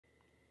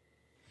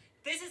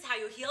This is how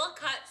you heal a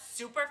cut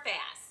super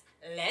fast.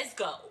 Let's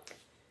go.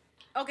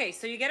 Okay,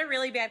 so you get a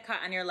really bad cut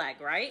on your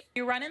leg, right?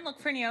 You run and look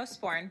for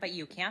Neosporin, but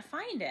you can't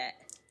find it.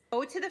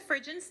 Go to the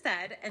fridge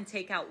instead and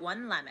take out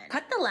 1 lemon.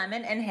 Cut the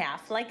lemon in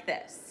half like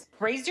this.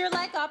 Raise your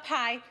leg up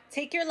high,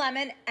 take your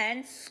lemon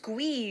and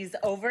squeeze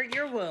over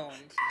your wound.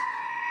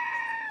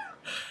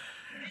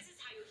 This is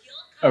how you heal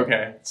a cut.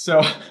 Okay,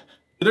 so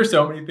there's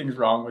so many things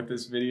wrong with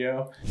this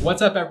video.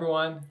 What's up,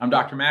 everyone? I'm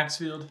Dr.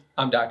 Maxfield.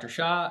 I'm Dr.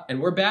 Shah, and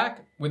we're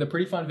back with a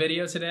pretty fun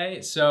video today.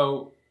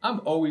 So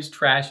I'm always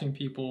trashing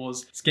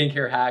people's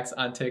skincare hacks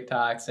on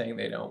TikTok, saying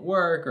they don't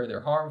work or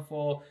they're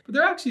harmful. But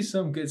there are actually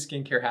some good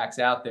skincare hacks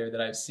out there that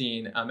I've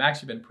seen. I've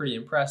actually been pretty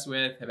impressed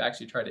with, have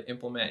actually tried to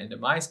implement into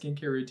my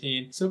skincare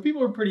routine. So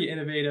people are pretty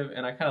innovative,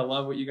 and I kind of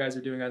love what you guys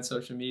are doing on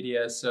social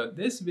media. So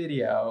this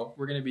video,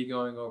 we're gonna be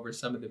going over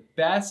some of the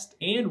best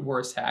and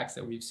worst hacks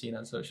that we've seen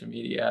on social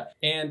media.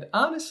 And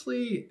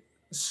honestly,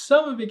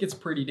 some of it gets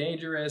pretty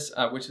dangerous,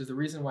 which is the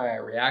reason why I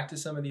react to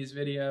some of these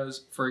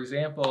videos. For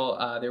example,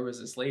 there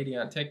was this lady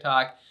on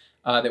TikTok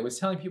that was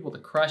telling people to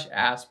crush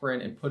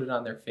aspirin and put it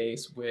on their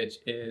face, which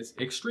is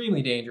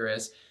extremely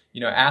dangerous. You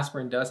know,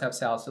 aspirin does have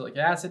salicylic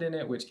acid in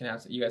it, which can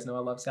have, you guys know I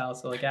love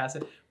salicylic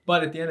acid,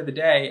 but at the end of the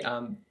day,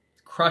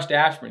 crushed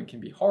aspirin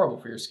can be horrible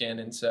for your skin.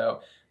 And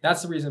so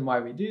that's the reason why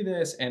we do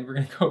this. And we're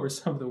gonna go over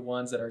some of the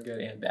ones that are good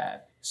and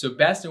bad. So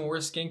best and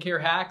worst skincare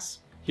hacks,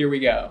 here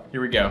we go.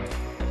 Here we go.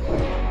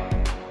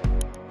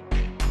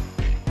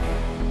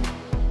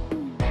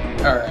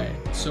 All right,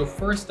 so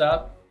first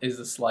up is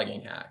the slugging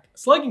hack.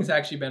 Slugging's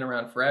actually been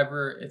around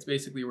forever. It's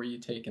basically where you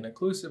take an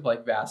occlusive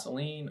like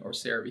Vaseline or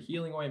CeraVe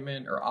healing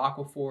ointment or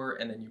Aquaphor,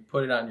 and then you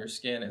put it on your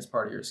skin as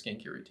part of your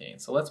skincare routine.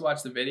 So let's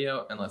watch the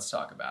video and let's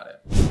talk about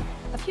it.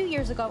 A few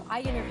years ago,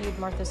 I interviewed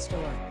Martha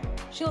Stewart.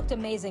 She looked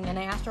amazing, and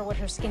I asked her what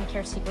her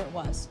skincare secret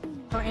was.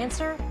 Her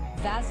answer,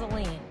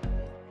 Vaseline.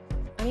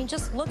 I mean,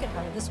 just look at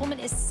her. This woman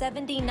is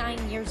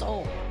 79 years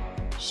old.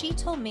 She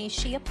told me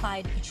she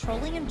applied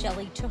petroleum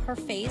jelly to her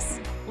face,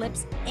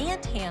 lips,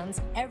 and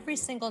hands every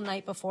single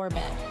night before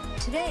bed.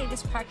 Today,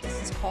 this practice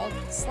is called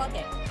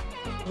slugging.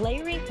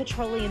 Layering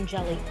petroleum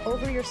jelly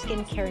over your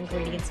skincare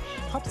ingredients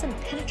helps them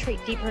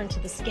penetrate deeper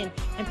into the skin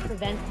and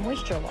prevent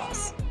moisture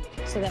loss,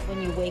 so that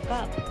when you wake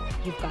up,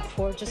 you've got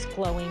gorgeous,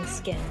 glowing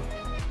skin.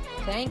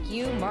 Thank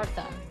you,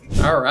 Martha.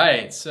 All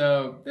right,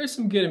 so there's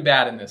some good and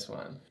bad in this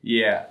one.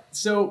 Yeah,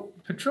 so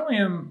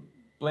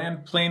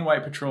plain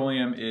white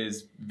petroleum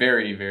is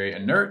very, very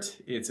inert.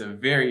 It's a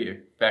very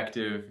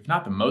effective, if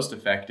not the most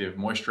effective,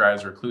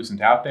 moisturizer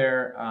occlusant out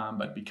there.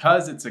 But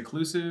because it's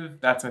occlusive,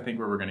 that's, I think,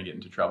 where we're gonna get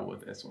into trouble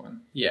with this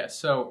one. Yeah,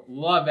 so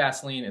love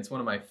Vaseline. It's one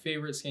of my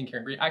favorite skincare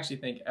ingredients. I actually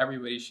think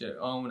everybody should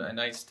own a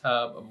nice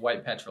tub of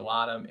white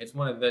petrolatum. It's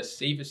one of the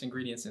safest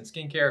ingredients in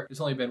skincare.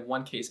 There's only been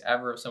one case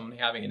ever of someone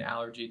having an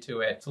allergy to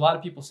it. So a lot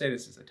of people say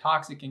this is a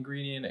toxic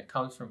ingredient. It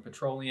comes from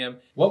petroleum.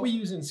 What we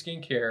use in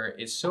skincare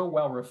is so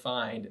well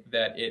refined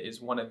that it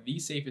is one of the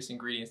safest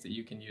ingredients that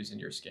you can use in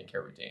your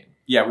skincare routine.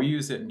 Yeah, we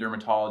use it in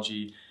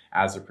dermatology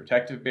as a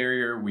protective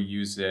barrier. We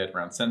use it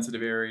around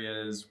sensitive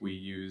areas. We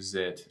use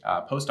it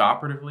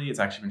post-operatively. It's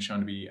actually been shown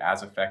to be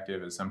as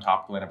effective as some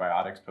topical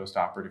antibiotics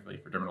post-operatively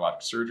for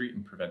dermatologic surgery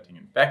and preventing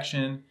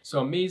infection. So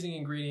amazing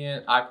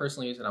ingredient. I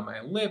personally use it on my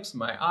lips,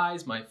 my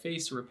eyes, my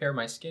face to repair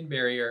my skin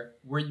barrier.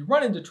 Where you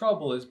run into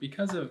trouble is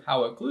because of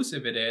how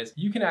occlusive it is,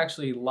 you can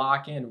actually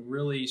lock in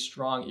really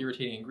strong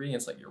irritating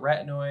ingredients like your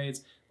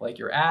retinoids, like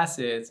your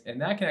acids,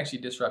 and that can actually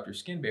disrupt your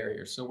skin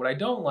barrier. So what I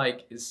don't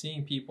like is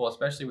seeing people,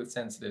 especially with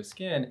sensitive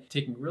skin,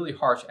 taking really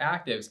harsh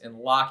actives and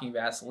locking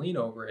Vaseline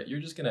over it. You're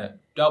just gonna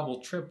double,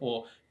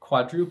 triple,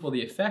 quadruple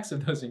the effects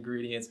of those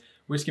ingredients,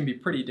 which can be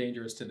pretty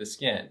dangerous to the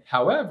skin.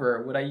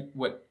 However,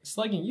 what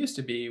slugging used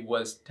to be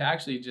was to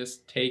actually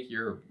just take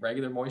your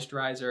regular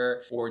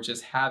moisturizer or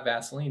just have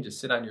Vaseline just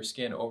sit on your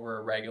skin over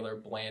a regular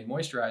bland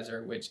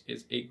moisturizer, which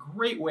is a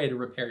great way to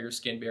repair your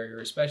skin barrier,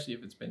 especially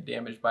if it's been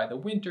damaged by the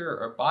winter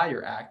or by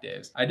your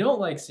actives. I don't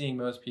like seeing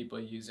most people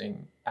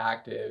using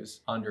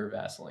actives under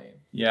Vaseline.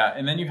 Yeah,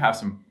 and then you have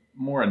some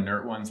more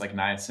inert ones like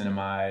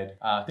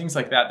niacinamide, things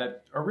like that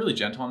that are really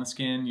gentle on the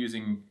skin.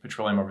 Using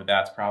petroleum over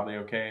that's probably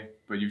okay,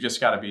 but you've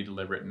just got to be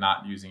deliberate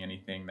not using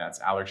anything that's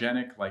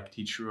allergenic like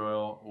tea tree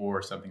oil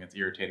or something that's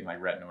irritating like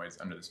retinoids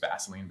under this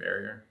Vaseline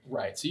barrier.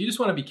 Right, so you just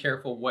want to be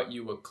careful what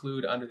you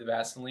occlude under the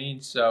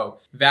Vaseline. So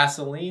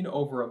Vaseline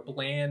over a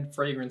bland,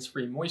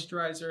 fragrance-free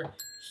moisturizer,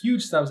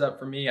 huge thumbs up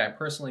for me. I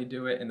personally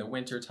do it in the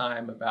winter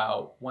time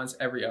about once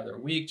every other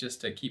week just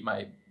to keep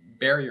my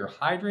barrier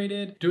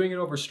hydrated. Doing it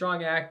over strong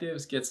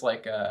actives gets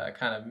like a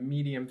kind of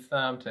medium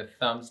thumb to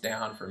thumbs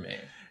down for me.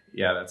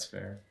 Yeah, that's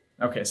fair.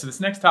 Okay, so this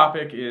next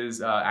topic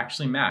is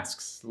actually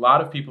masks. A lot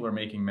of people are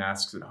making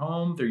masks at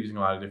home. They're using a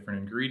lot of different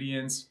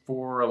ingredients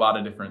for a lot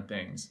of different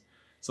things.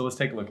 So let's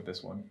take a look at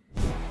this one.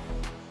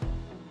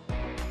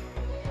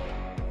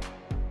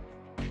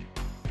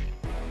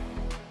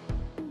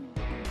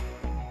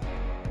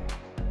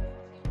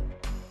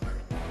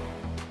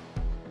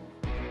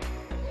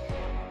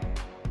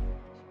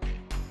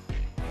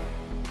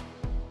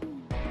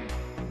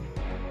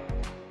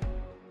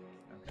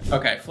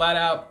 Okay, flat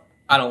out,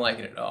 I don't like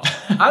it at all.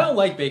 I don't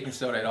like baking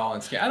soda at all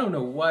in skin. I don't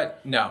know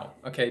what, no.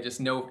 Okay,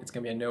 just no, it's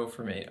gonna be a no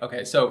for me.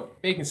 Okay, so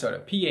baking soda,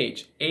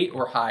 pH 8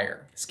 or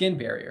higher, skin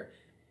barrier,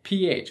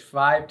 pH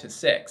 5 to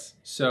 6.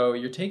 So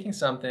you're taking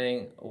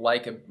something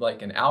like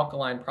an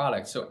alkaline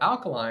product. So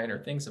alkaline, or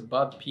things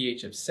above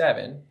pH of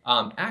 7,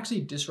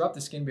 actually disrupt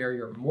the skin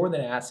barrier more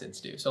than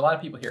acids do. So a lot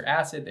of people hear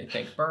acid, they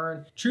think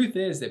burn. Truth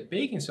is that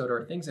baking soda,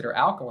 or things that are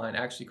alkaline,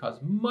 actually cause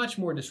much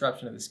more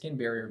disruption of the skin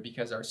barrier,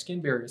 because our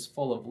skin barrier is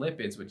full of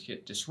lipids which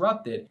get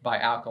disrupted by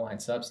alkaline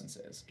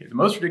substances. Okay, the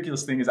most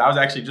ridiculous thing is I was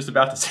actually just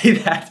about to say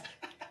that.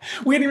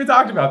 We hadn't even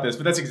talked about this,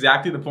 but that's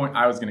exactly the point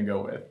I was going to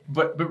go with.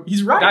 But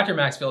he's right. Dr.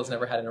 Maxfield has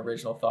never had an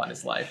original thought in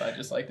his life. I'd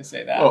just like to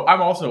say that. Well,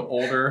 I'm also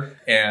older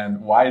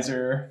and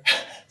wiser.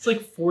 It's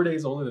like 4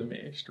 days older than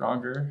me.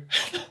 Stronger.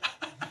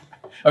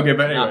 Okay,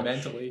 but anyway. Not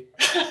mentally.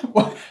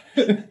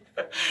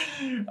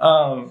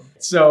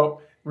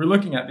 So we're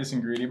looking at this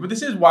ingredient, but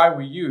this is why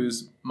we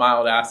use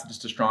mild acids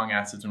to strong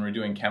acids when we're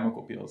doing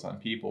chemical peels on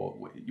people.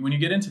 When you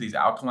get into these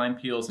alkaline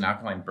peels and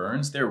alkaline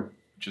burns, they're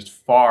just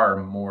far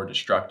more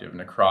destructive,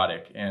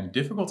 necrotic, and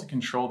difficult to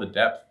control the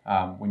depth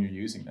when you're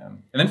using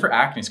them. And then for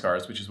acne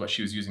scars, which is what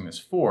she was using this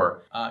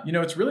for, you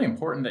know, it's really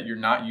important that you're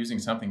not using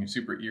something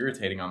super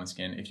irritating on the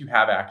skin. If you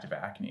have active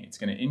acne, it's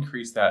going to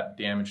increase that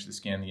damage to the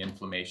skin, the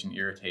inflammation,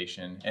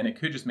 irritation, and it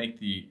could just make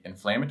the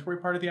inflammatory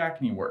part of the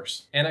acne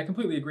worse. And I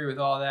completely agree with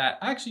all that.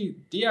 Actually,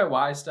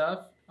 DIY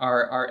stuff,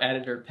 our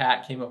editor,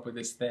 Pat, came up with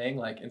this thing,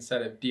 like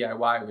instead of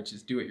DIY, which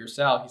is do it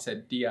yourself, he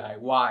said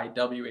DIY,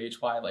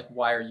 W-H-Y, like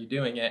why are you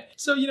doing it?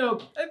 So, you know,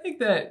 I think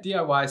that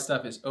DIY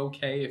stuff is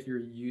okay if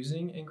you're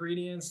using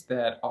ingredients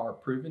that are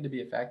proven to be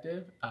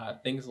effective.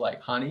 Things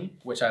like honey,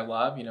 which I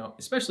love, you know,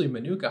 especially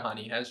Manuka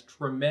honey has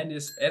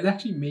tremendous, it's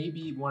actually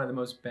maybe one of the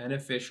most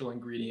beneficial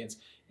ingredients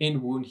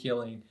in wound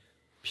healing,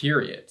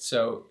 period.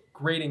 So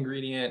great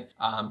ingredient.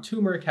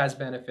 Turmeric has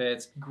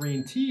benefits.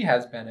 Green tea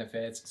has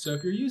benefits. So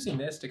if you're using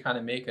this to kind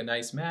of make a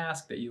nice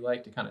mask that you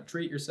like to kind of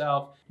treat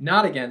yourself,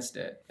 not against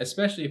it,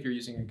 especially if you're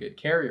using a good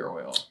carrier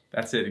oil.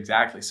 That's it,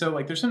 exactly. So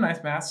like there's some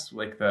nice masks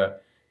like the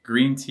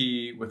green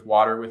tea with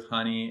water with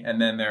honey, and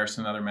then there are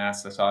some other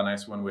masks. I saw a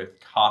nice one with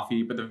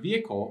coffee, but the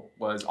vehicle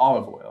was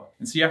olive oil.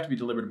 And so you have to be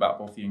deliberate about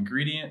both the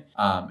ingredient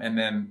and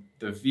then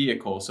the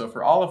vehicle. So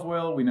for olive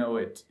oil, we know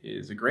it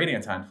is a great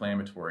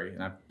anti-inflammatory,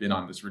 and I've been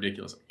on this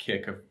ridiculous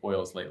kick of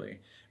oils lately.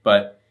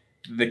 But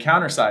the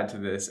counter side to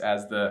this,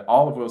 as the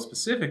olive oil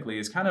specifically,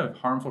 is kind of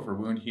harmful for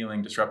wound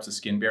healing, disrupts the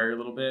skin barrier a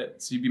little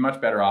bit. So you'd be much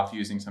better off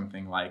using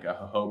something like a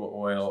jojoba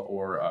oil,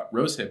 or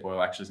rosehip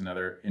oil actually is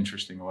another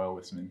interesting oil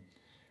with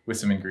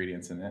some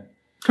ingredients in it.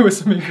 With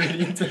some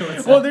ingredients in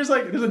it. Well, there's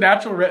a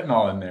natural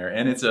retinol in there,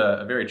 and it's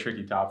a very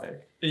tricky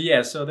topic.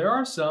 Yeah, so there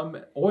are some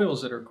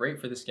oils that are great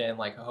for the skin,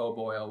 like jojoba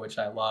oil, which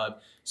I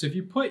love. So if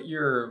you put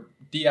your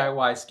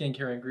DIY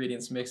skincare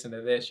ingredients mixed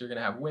into this, you're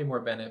gonna have way more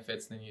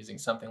benefits than using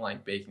something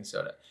like baking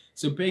soda.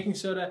 So baking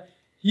soda,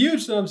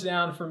 huge thumbs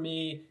down for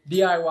me.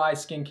 DIY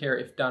skincare,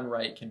 if done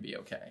right, can be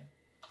okay.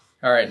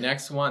 All right,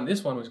 next one.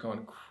 This one was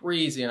going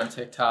crazy on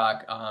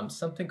TikTok.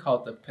 Something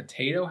called the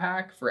potato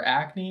hack for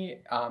acne.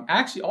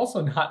 Actually,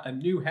 also not a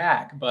new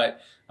hack, but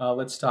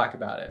let's talk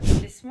about it.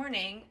 This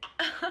morning,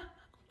 oh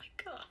my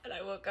God,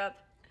 I woke up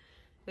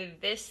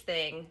with this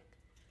thing.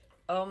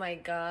 Oh my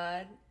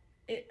God,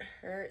 it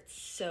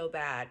hurts so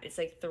bad. It's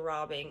like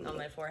throbbing on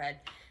my forehead.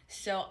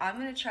 So I'm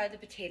gonna try the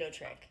potato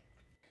trick.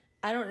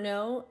 I don't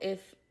know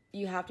if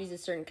you have to use a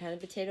certain kind of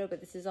potato, but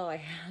this is all I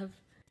have.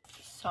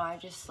 So I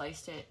just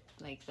sliced it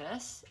like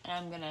this, and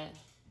I'm gonna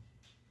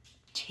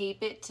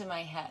tape it to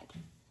my head.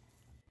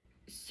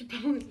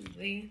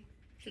 Supposedly,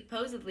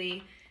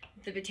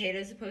 the potato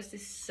is supposed to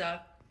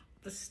suck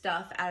the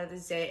stuff out of the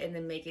zit and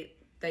then make it,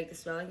 like, the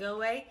smelling go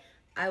away.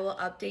 I will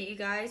update you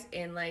guys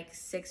in like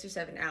 6 or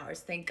 7 hours.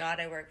 Thank God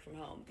I work from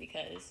home,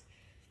 because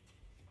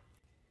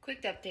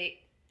quick update,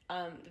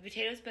 the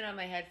potato's been on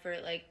my head for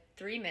like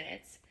 3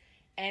 minutes,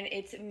 and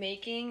it's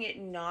making it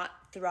not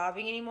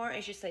throbbing anymore.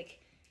 It's just like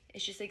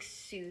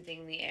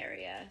soothing the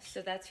area.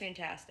 So that's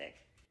fantastic.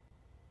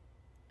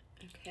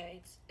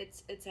 Okay,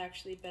 it's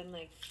actually been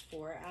like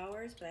 4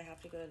 hours, but I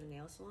have to go to the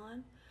nail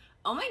salon.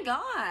 Oh my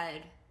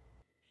God.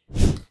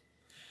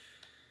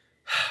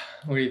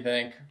 What do you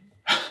think?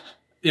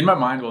 In my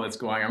mind while it's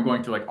going, I'm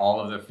going through like all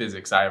of the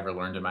physics I ever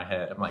learned in my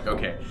head. I'm like,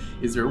 okay,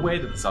 is there a way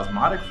that this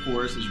osmotic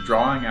force is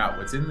drawing out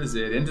what's in the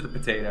zit into the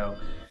potato?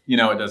 You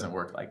know, it doesn't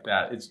work like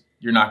that.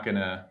 You're not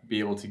gonna be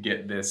able to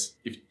get this.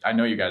 I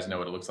know you guys know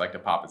what it looks like to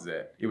pop a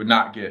zit. It would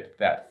not get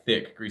that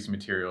thick, greasy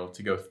material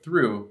to go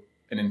through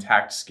an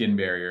intact skin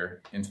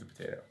barrier into the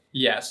potato.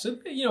 Yeah, so,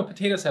 you know,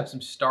 potatoes have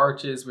some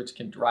starches which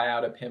can dry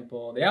out a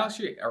pimple. They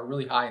actually are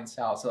really high in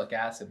salicylic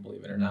acid,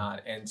 believe it or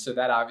not. And so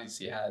that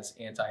obviously has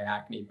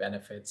anti-acne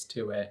benefits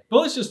to it. But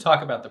let's just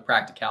talk about the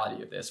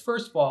practicality of this.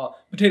 First of all,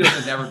 potatoes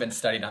have never been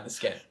studied on the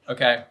skin,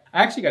 okay?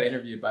 I actually got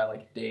interviewed by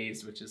like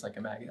Days, which is like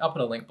a magazine. I'll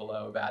put a link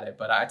below about it,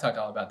 but I talked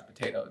all about the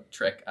potato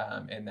trick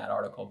in that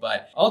article.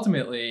 But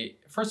ultimately,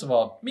 first of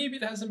all, maybe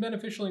it has some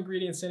beneficial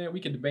ingredients in it.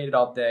 We could debate it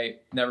all day.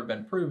 Never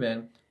been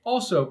proven.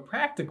 Also,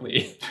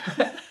 practically,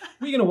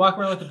 Are you gonna walk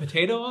around with a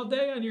potato all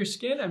day on your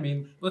skin? I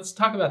mean, let's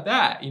talk about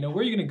that. You know, where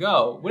are you gonna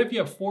go? What if you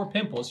have 4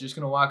 pimples? You're just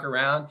gonna walk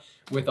around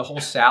with a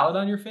whole salad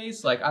on your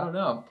face? Like, I don't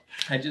know.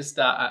 I just,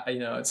 you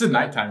know, It's a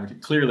nighttime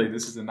routine. Clearly,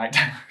 this is a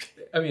nighttime routine.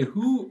 I mean,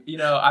 who, you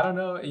know, I don't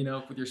know, you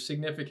know, with your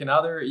significant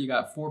other, you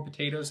got 4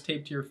 potatoes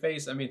taped to your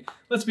face. I mean,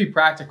 let's be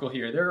practical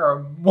here. There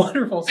are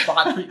wonderful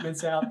spot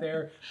treatments out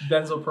there,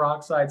 benzoyl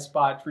peroxide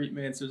spot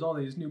treatments. There's all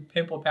these new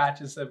pimple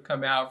patches that have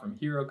come out from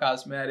Hero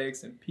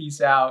Cosmetics and Peace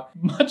Out.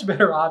 Much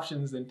better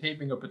options than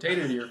taping a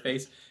potato to your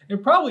face.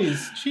 It probably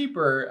is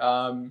cheaper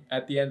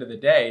at the end of the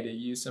day to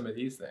use some of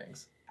these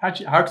things.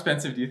 How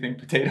expensive do you think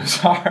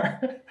potatoes are?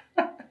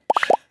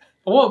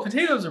 Well,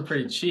 potatoes are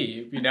pretty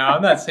cheap, you know.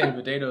 I'm not saying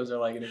potatoes are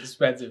like an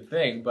expensive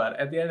thing, but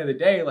at the end of the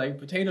day, like,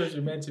 potatoes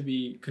are meant to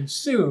be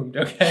consumed,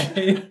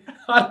 okay?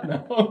 I don't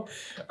know.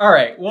 All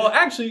right, well,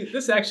 actually,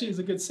 this actually is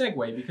a good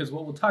segue, because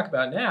what we'll talk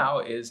about now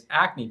is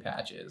acne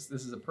patches.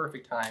 This is a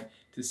perfect time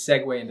to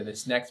segue into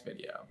this next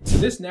video. So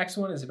this next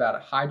one is about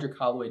a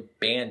hydrocolloid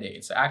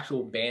Band-Aids, so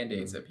actual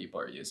Band-Aids that people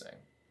are using.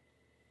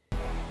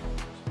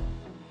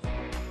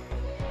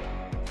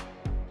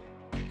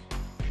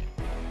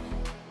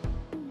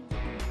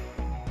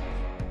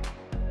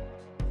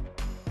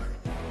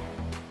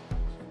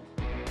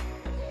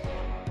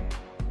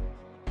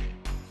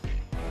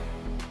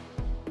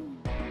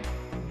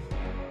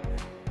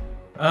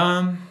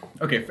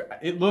 Okay,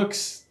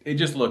 it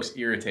just looks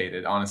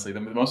irritated, honestly. The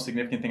most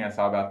significant thing I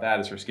saw about that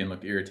is her skin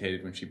looked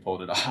irritated when she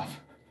pulled it off.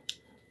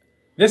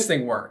 This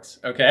thing works,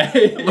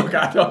 okay? Look,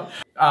 I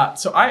don't.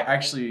 So I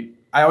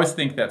always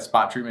think that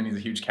spot treatment is a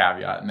huge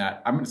caveat, in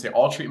that I'm going to say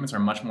all treatments are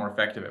much more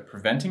effective at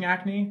preventing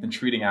acne than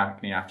treating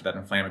acne after that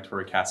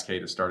inflammatory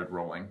cascade has started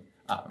rolling.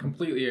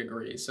 Completely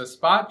agree. So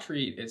spot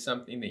treat is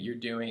something that you're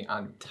doing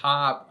on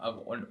top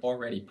of an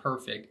already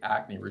perfect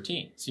acne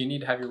routine. So you need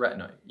to have your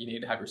retinoid, you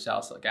need to have your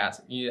salicylic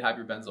acid, you need to have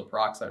your benzoyl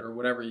peroxide or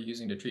whatever you're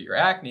using to treat your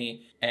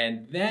acne,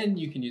 and then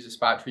you can use a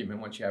spot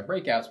treatment once you have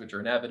breakouts, which are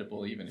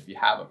inevitable even if you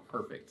have a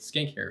perfect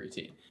skincare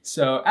routine.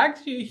 So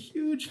actually a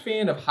huge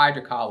fan of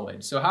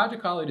hydrocolloid. So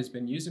hydrocolloid has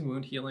been used in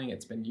wound healing,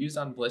 it's been used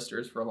on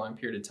blisters for a long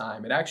period of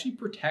time. It actually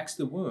protects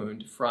the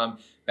wound from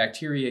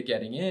bacteria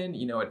getting in.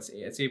 You know, it's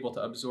able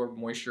to absorb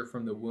moisture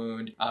from the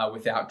wound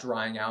without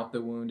drying out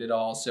the wound at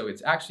all. So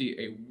it's actually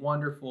a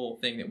wonderful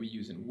thing that we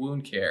use in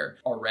wound care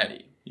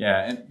already.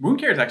 Yeah, and wound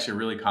care is actually a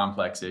really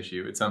complex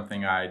issue. It's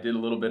something I did a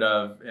little bit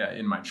of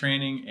in my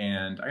training,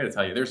 and I gotta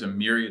tell you, there's a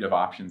myriad of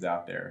options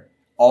out there,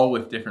 all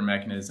with different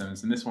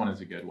mechanisms, and this one is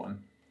a good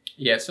one.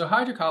 Yeah, so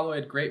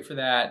hydrocolloid, great for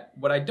that.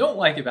 What I don't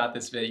like about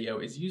this video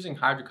is using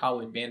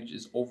hydrocolloid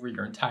bandages over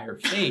your entire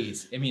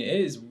face. I mean, it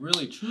is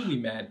really truly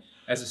meant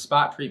as a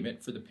spot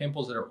treatment for the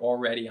pimples that are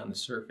already on the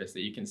surface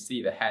that you can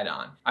see the head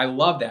on. I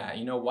love that.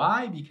 You know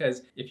why?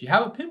 Because if you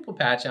have a pimple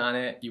patch on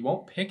it, you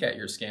won't pick at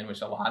your skin,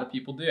 which a lot of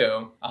people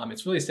do.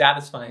 It's really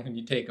satisfying when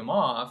you take them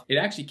off. It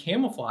actually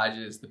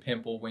camouflages the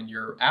pimple when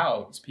you're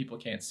out, so people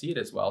can't see it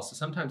as well. So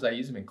sometimes I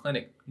use them in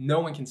clinic.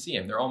 No one can see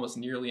them. They're almost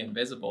nearly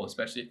invisible,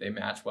 especially if they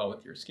match well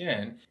with your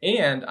skin.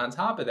 And on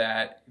top of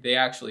that, they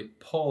actually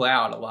pull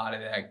out a lot of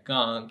that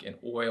gunk and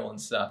oil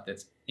and stuff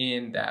that's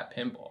in that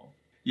pimple.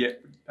 Yeah,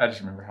 I just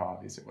remember how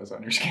obvious it was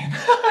on your skin.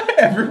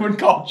 Everyone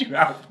called you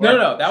out for it.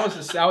 No, that was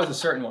a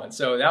certain one.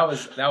 So that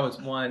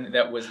was one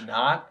that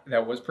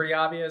was pretty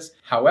obvious.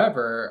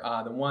 However,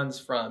 the ones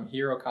from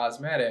Hero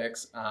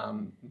Cosmetics,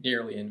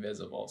 nearly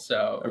invisible.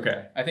 So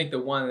okay. I think the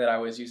one that I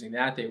was using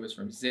that day was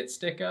from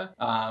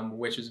Zitsticka,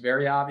 which was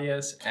very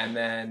obvious. And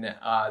then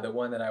the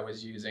one that I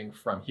was using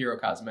from Hero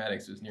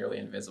Cosmetics was nearly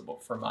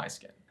invisible for my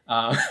skin.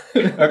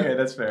 Okay,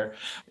 that's fair.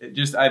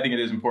 I think it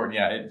is important.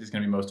 Yeah, it is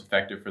going to be most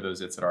effective for those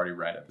zits that are already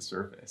right at the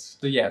surface.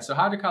 So yeah, so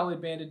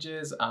hydrocolloid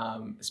bandages,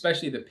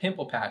 especially the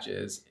pimple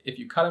patches, if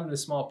you cut them into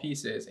small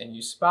pieces and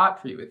you spot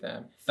treat with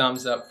them,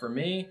 thumbs up for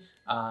me.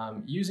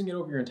 Using it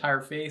over your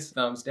entire face,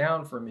 thumbs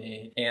down for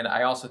me. And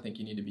I also think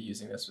you need to be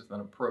using this with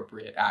an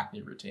appropriate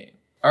acne routine.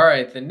 All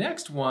right, the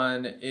next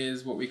one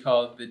is what we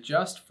call the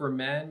Just for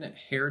Men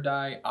Hair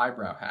Dye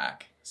Eyebrow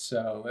Hack.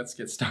 So let's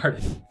get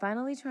started.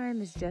 Finally trying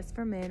this Just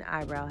for Men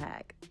eyebrow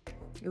hack.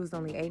 It was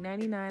only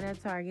 $8.99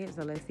 at Target,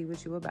 so let's see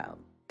what you about.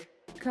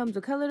 Comes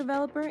with color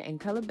developer and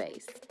color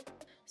base.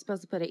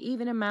 Supposed to put an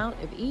even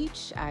amount of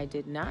each. I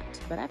did not,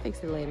 but I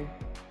fixed it later.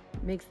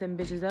 Mix them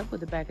bitches up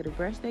with the back of the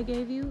brush they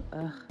gave you.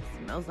 Ugh,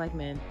 smells like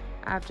men.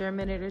 After a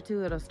minute or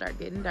two, it'll start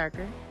getting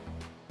darker.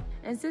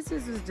 And since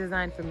this was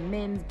designed for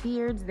men's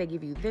beards, they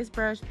give you this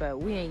brush, but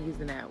we ain't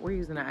using that. We're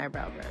using an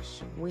eyebrow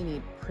brush. We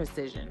need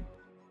precision.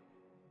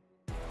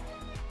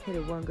 Hit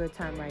it one good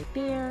time right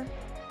there,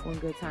 one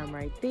good time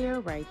right there,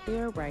 right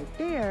there, right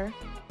there,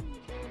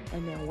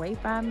 and then wait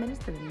 5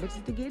 minutes for the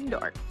bitches to get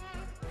dark.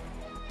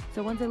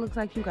 So once it looks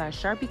like you got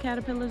Sharpie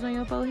caterpillars on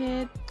your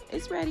forehead,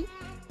 it's ready.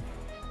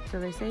 So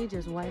they say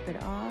just wipe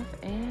it off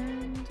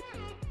and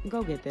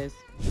go get this.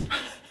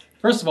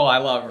 First of all, I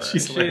love her.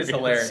 She's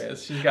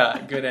hilarious. She's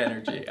got good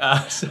energy.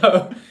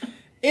 So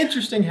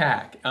interesting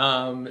hack.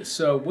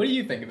 So what do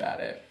you think about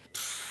it?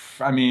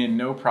 I mean,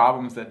 no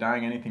problems that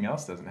dyeing anything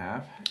else doesn't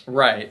have.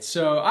 Right.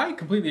 So I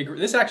completely agree.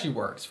 This actually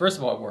works. First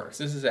of all, it works.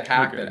 This is a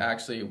hack that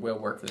actually will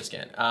work for the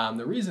skin.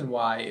 The reason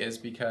why is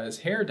because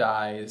hair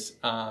dyes,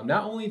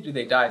 not only do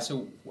they dye,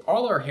 so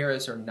all our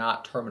hairs are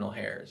not terminal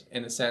hairs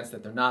in the sense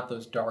that they're not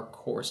those dark,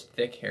 coarse,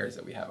 thick hairs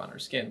that we have on our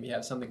skin. We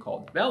have something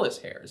called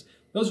vellus hairs.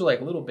 Those are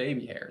like little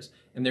baby hairs,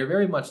 and they're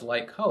very much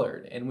light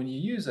colored. And when you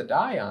use a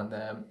dye on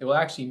them, it will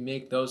actually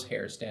make those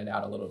hairs stand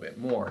out a little bit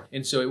more.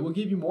 And so it will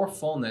give you more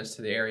fullness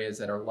to the areas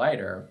that are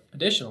lighter.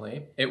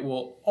 Additionally, it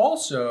will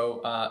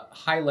also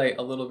highlight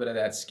a little bit of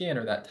that skin,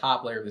 or that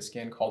top layer of the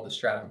skin called the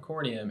stratum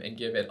corneum, and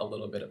give it a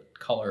little bit of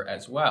color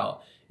as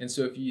well. And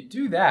so if you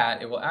do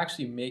that, it will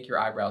actually make your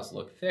eyebrows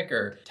look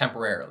thicker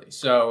temporarily.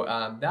 So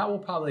that will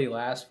probably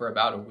last for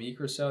about a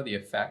week or so, the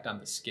effect on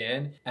the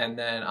skin. And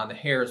then on the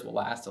hairs will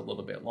last a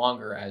little bit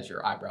longer as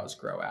your eyebrows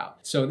grow out.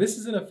 So this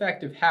is an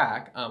effective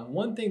hack.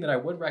 One thing that I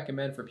would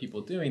recommend for people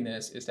doing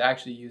this is to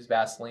actually use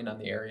Vaseline on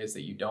the areas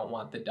that you don't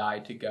want the dye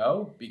to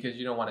go, because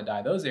you don't want to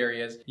dye those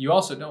areas. You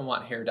also don't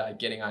want hair dye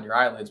getting on your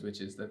eyelids, which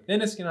is the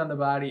thinnest skin on the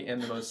body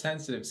and the most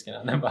sensitive skin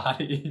on the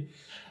body.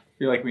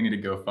 I feel like we need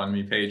a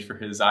GoFundMe page for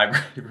his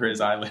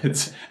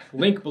eyelids.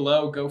 Link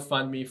below,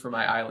 GoFundMe for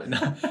my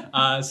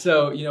eyelid.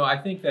 So, you know, I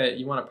think that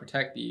you want to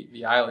protect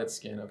the eyelid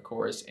skin, of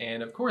course.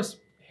 And of course,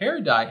 hair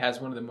dye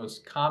has one of the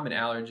most common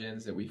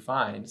allergens that we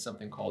find,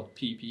 something called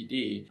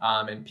PPD.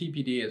 And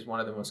PPD is one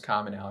of the most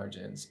common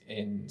allergens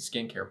in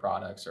skincare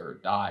products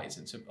or dyes.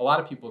 And so a lot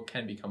of people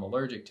can become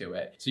allergic to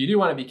it. So you do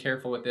want to be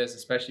careful with this,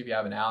 especially if you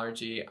have an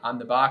allergy. On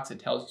the box,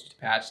 it tells you to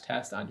patch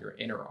test on your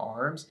inner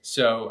arms.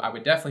 So I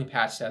would definitely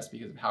patch test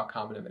because of how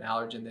common of an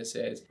allergen this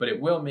is, but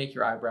it will make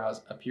your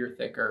eyebrows appear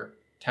thicker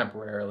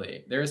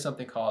temporarily. There is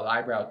something called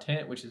eyebrow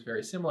tint, which is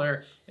very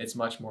similar. It's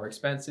much more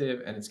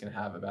expensive, and it's going to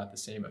have about the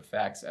same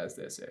effects as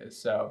this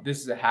is. So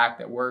this is a hack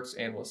that works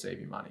and will save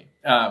you money.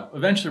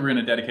 Eventually, we're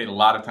going to dedicate a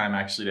lot of time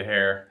actually to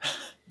hair.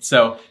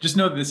 So just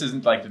know that this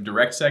isn't like the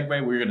direct segue.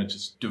 We're going to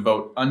just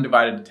devote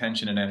undivided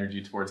attention and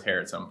energy towards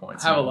hair at some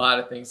point. I have a lot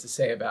of things to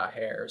say about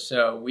hair.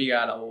 So we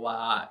got a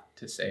lot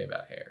to say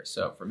about hair.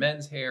 So for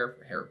men's hair,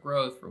 for hair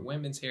growth, for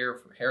women's hair,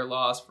 for hair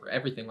loss, for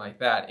everything like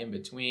that in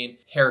between,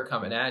 hair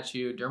coming at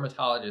you,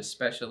 dermatologists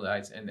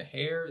specialize in the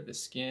hair, the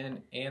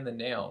skin, and the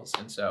nails.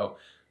 And so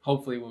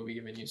hopefully we'll be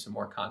giving you some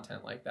more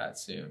content like that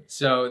soon.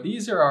 So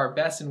these are our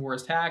best and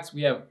worst hacks.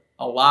 We have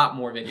a lot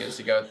more videos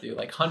to go through,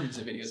 like hundreds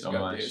of videos to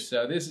go through.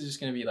 So this is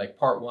just going to be like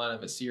part one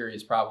of a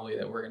series probably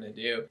that we're going to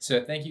do.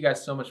 So thank you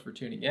guys so much for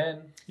tuning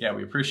in. Yeah,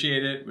 we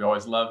appreciate it. We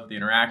always love the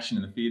interaction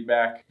and the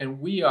feedback.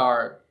 And we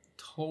are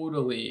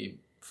totally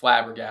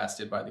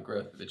flabbergasted by the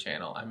growth of the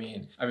channel. I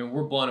mean,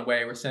 we're blown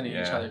away. We're sending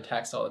each other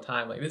texts all the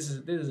time. Like this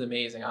is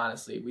amazing.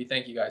 Honestly, we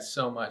thank you guys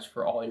so much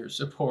for all your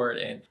support.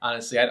 And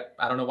honestly,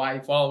 I don't know why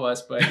you follow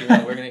us, but you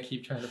know, we're gonna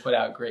keep trying to put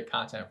out great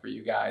content for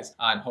you guys,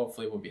 and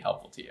hopefully, we'll be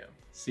helpful to you.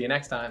 See you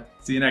next time.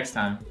 See you next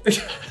time.